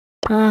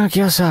I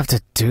guess I have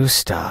to do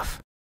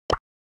stuff.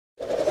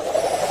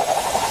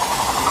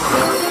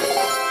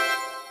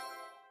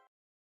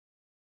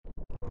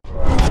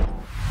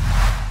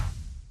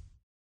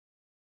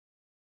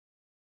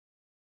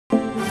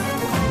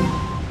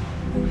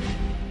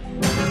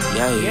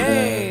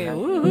 Yeah,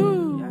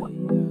 woohoo!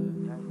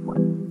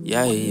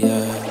 Yeah.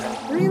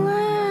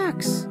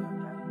 Relax.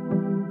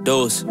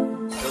 Dose.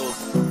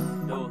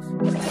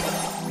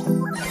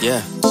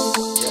 Yeah.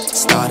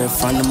 Started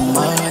from the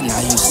mud, now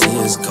you see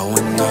us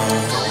going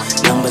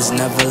up. Numbers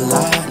never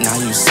lie, now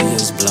you see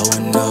us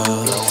blowing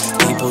up.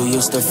 People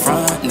used to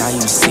front, now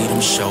you see them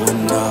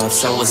showing up.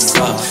 So what's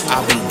up?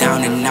 I've been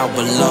down and out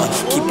below.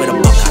 Keep it a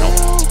buck, I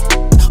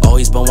don't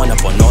always been one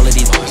up on all of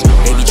these.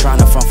 They be trying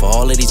to front for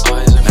all of these.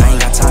 I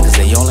ain't got time cause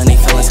they all in they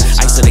feelings.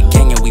 Ice to the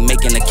gang and we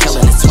making a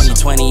killing. It's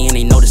 2020 and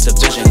they notice the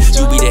vision.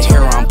 You be the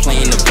hero, I'm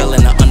playing the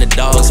villain. The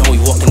underdogs and we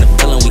walking the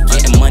villain. We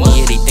getting money,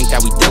 yeah, they think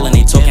that we dealing.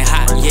 They talking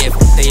hot, yeah,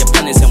 they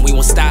opponents and we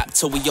won't stop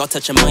till we all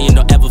touch a million.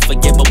 Don't ever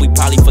forget, but we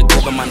probably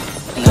forgive them. I'm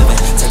living,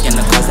 taking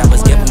the cause that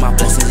was given. My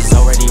blessings is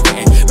already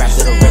written. Wrapped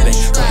to the ribbon,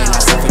 putting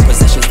ourselves in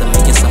positions to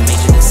making some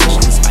major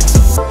decisions.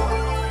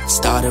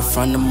 Started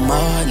from the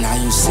mud, now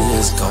you see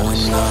us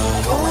going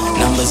up.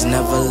 Numbers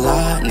never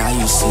lie, now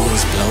you see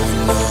us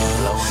blowing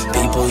up.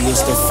 People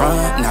used to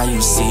front, now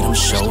you see them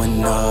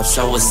showing up.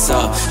 So what's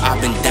up?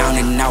 I've been down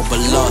and out, but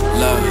look,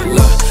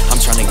 I'm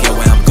trying to get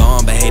where I'm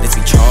going, but haters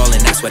be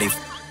trolling, that's where they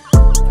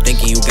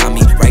thinking you got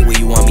me right where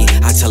you want me.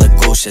 I tell a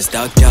ghost just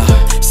ducked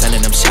up.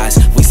 Sending them shots,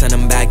 we send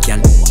them back.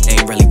 Yeah,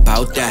 ain't really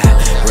bout that.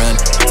 Run,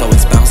 it's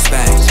always bounce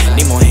back.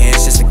 Need more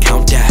hands just to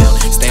count that.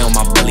 Stay on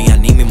my bully, I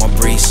need me more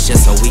breeze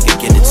just so we can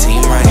get the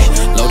team right.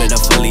 Loaded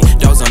up fully,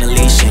 dogs on a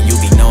leash, and you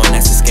be knowing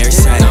that's a scary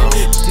sight.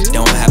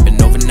 Don't happen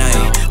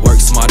overnight.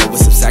 Work smarter with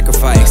some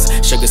sacrifice.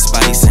 Sugar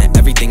spice and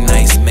everything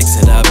nice. Mix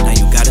it up, now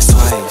you got a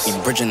spice. We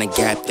bridging the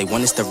gap, they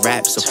want us to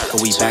rap, so fuck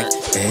we back.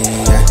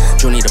 Yeah,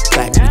 Drew need a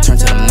plaque, we turn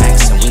to the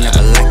max, and we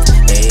never lack.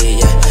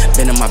 Yeah,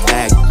 been in my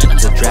bag,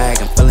 it's a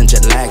drag, I'm feeling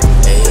jet lag.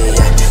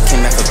 Yeah,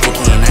 came back for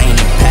Vicky and I ain't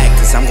in pack,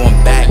 cause I'm going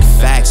back,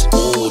 facts.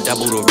 Ooh,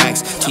 double the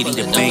racks, TD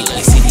the bank,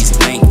 they see these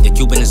blank, the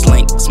Cuban is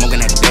link, smoking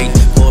that bank,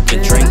 pour up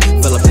the drink,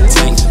 fill up the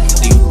tank.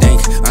 Do you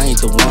think I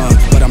ain't the one,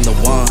 but I'm the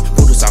one?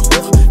 Who does I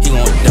hook? He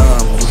gon'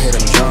 dumb, you hear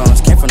them drums,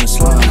 came from the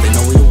slum, they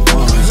know we the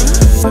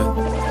ones.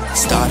 Yeah.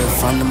 Started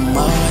from the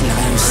mud, now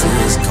you see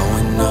us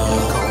going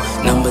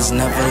up. Numbers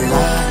never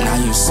lie, now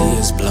you see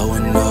us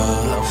blowing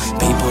up.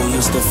 People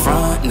used to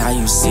front, now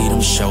you see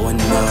them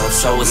showing up.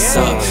 So what's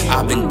up?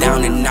 I've been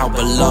down and out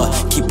below.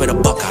 Keep it a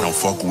buck, I don't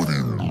fuck with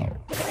you.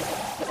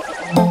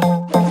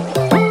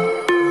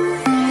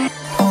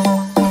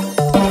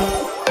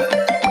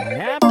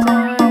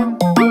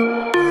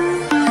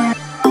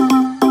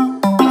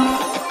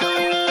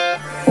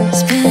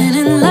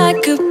 Spinning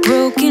like a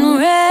broken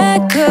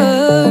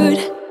record.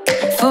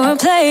 For a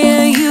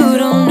player, you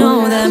don't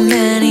know that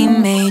many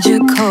major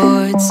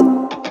chords.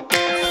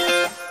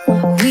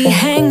 We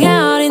hang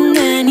out and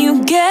then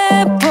you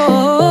get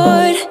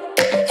bored,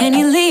 and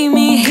you leave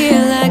me here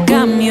like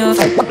I'm your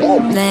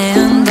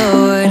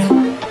landlord.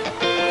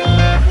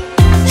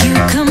 You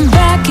come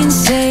back and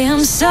say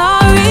I'm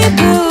sorry,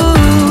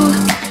 boo,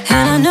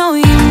 and I know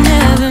you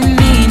never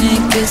mean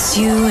it, gets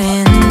you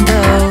in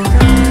though.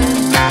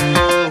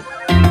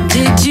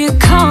 Did you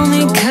call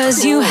me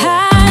cause you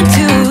had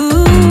to?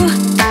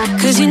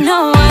 Cause you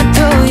know I'd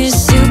throw your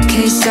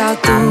suitcase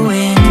out the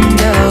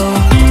window.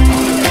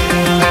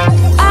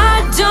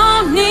 I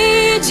don't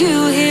need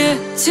you here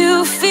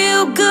to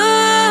feel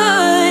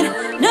good.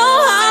 No,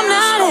 I'm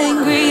not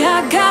angry,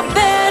 I got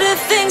better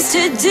things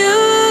to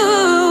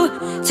do.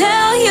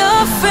 Tell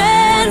your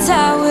friends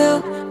I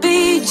will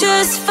be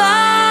just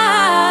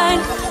fine.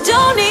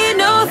 Don't need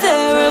no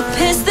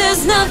therapist,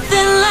 there's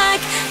nothing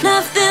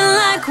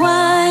like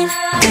wine.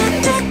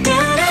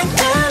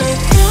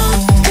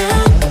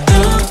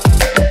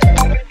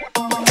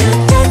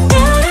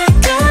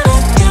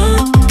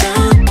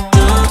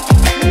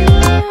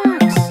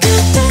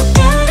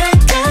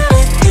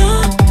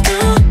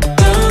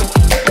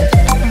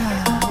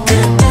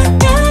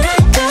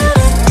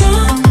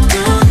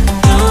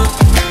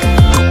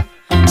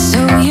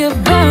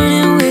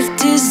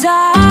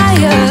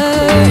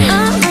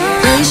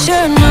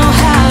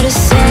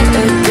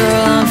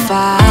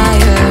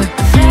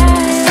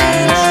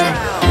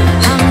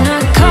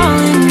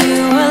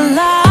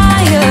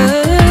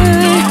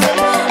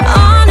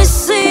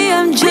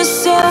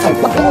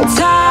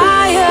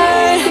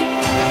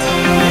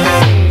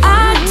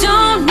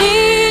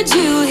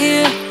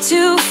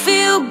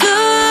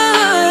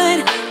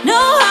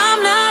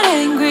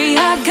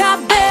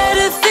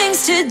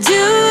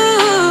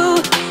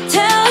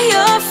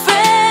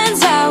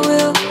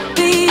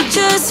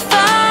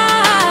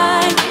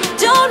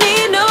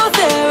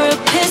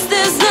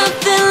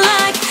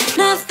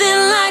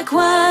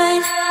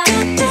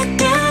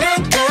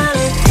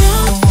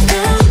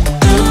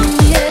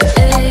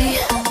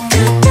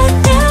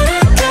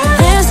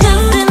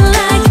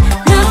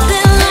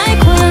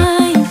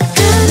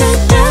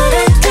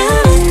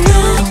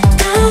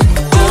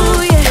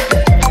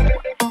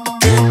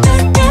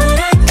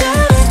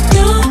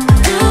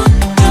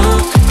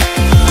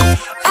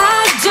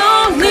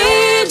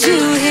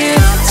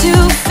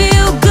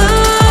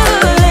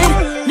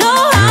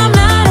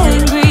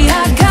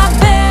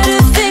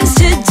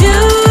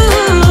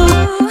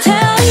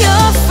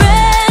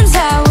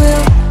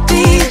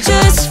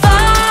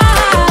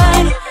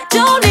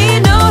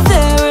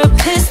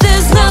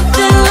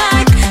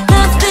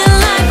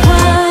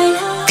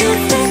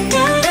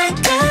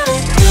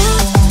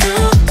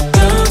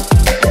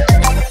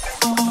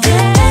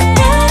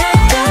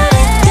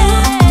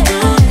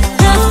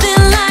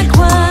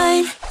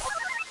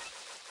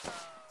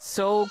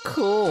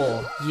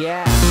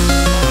 Yeah.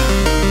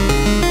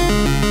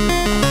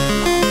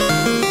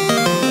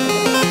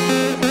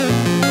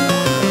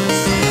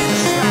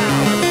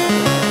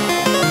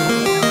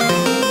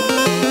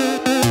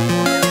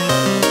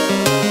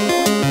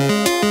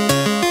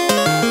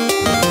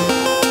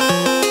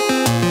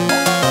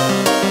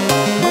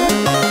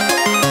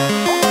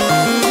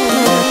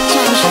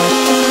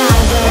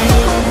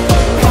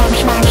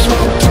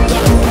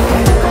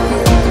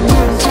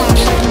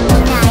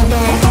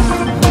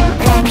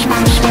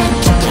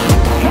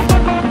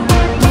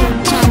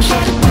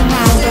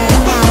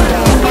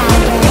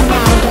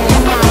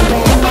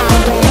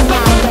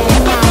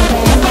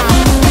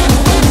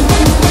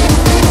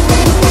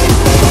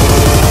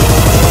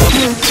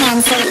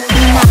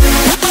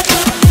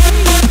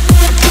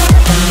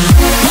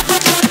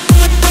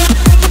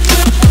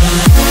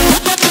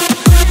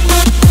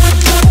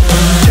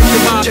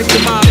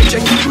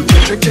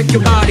 Check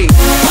your body.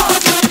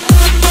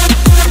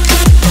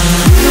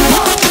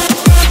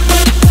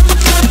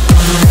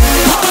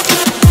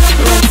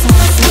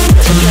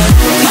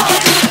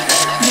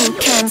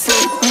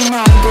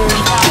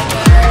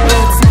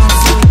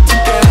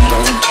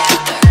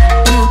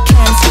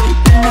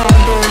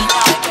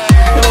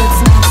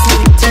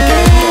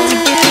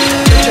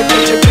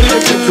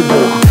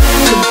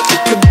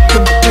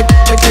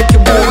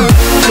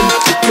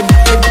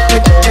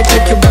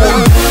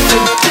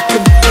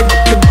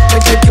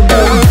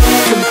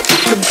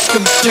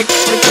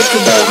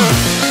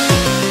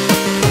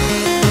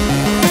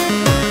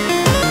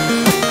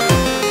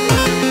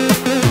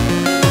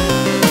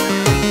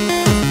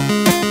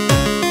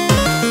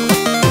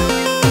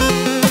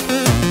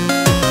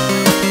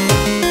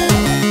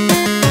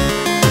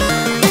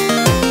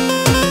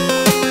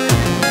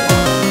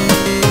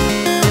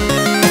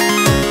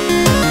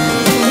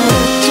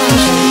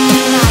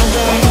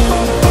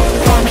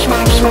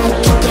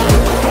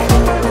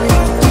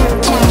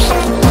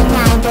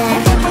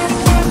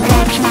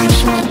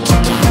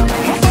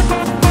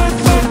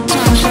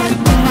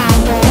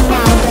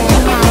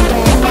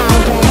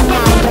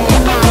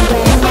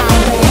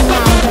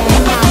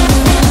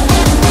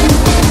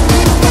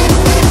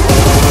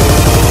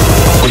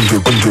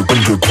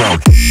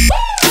 Crowd.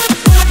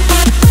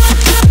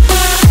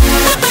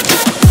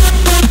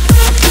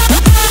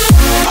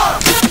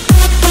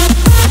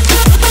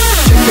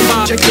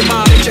 Check your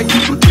body,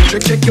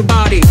 check your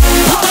body.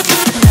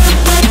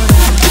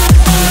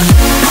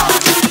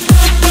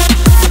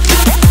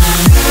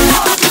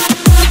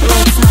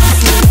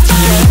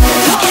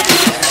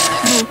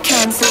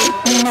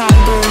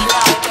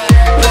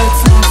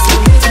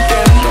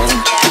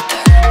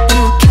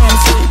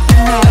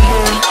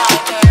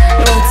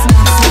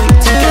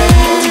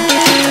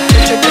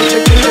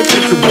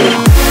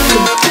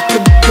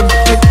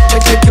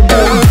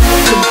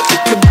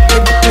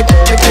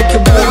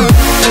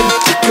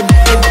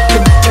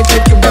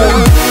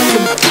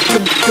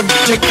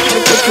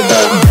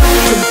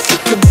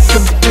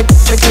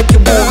 Check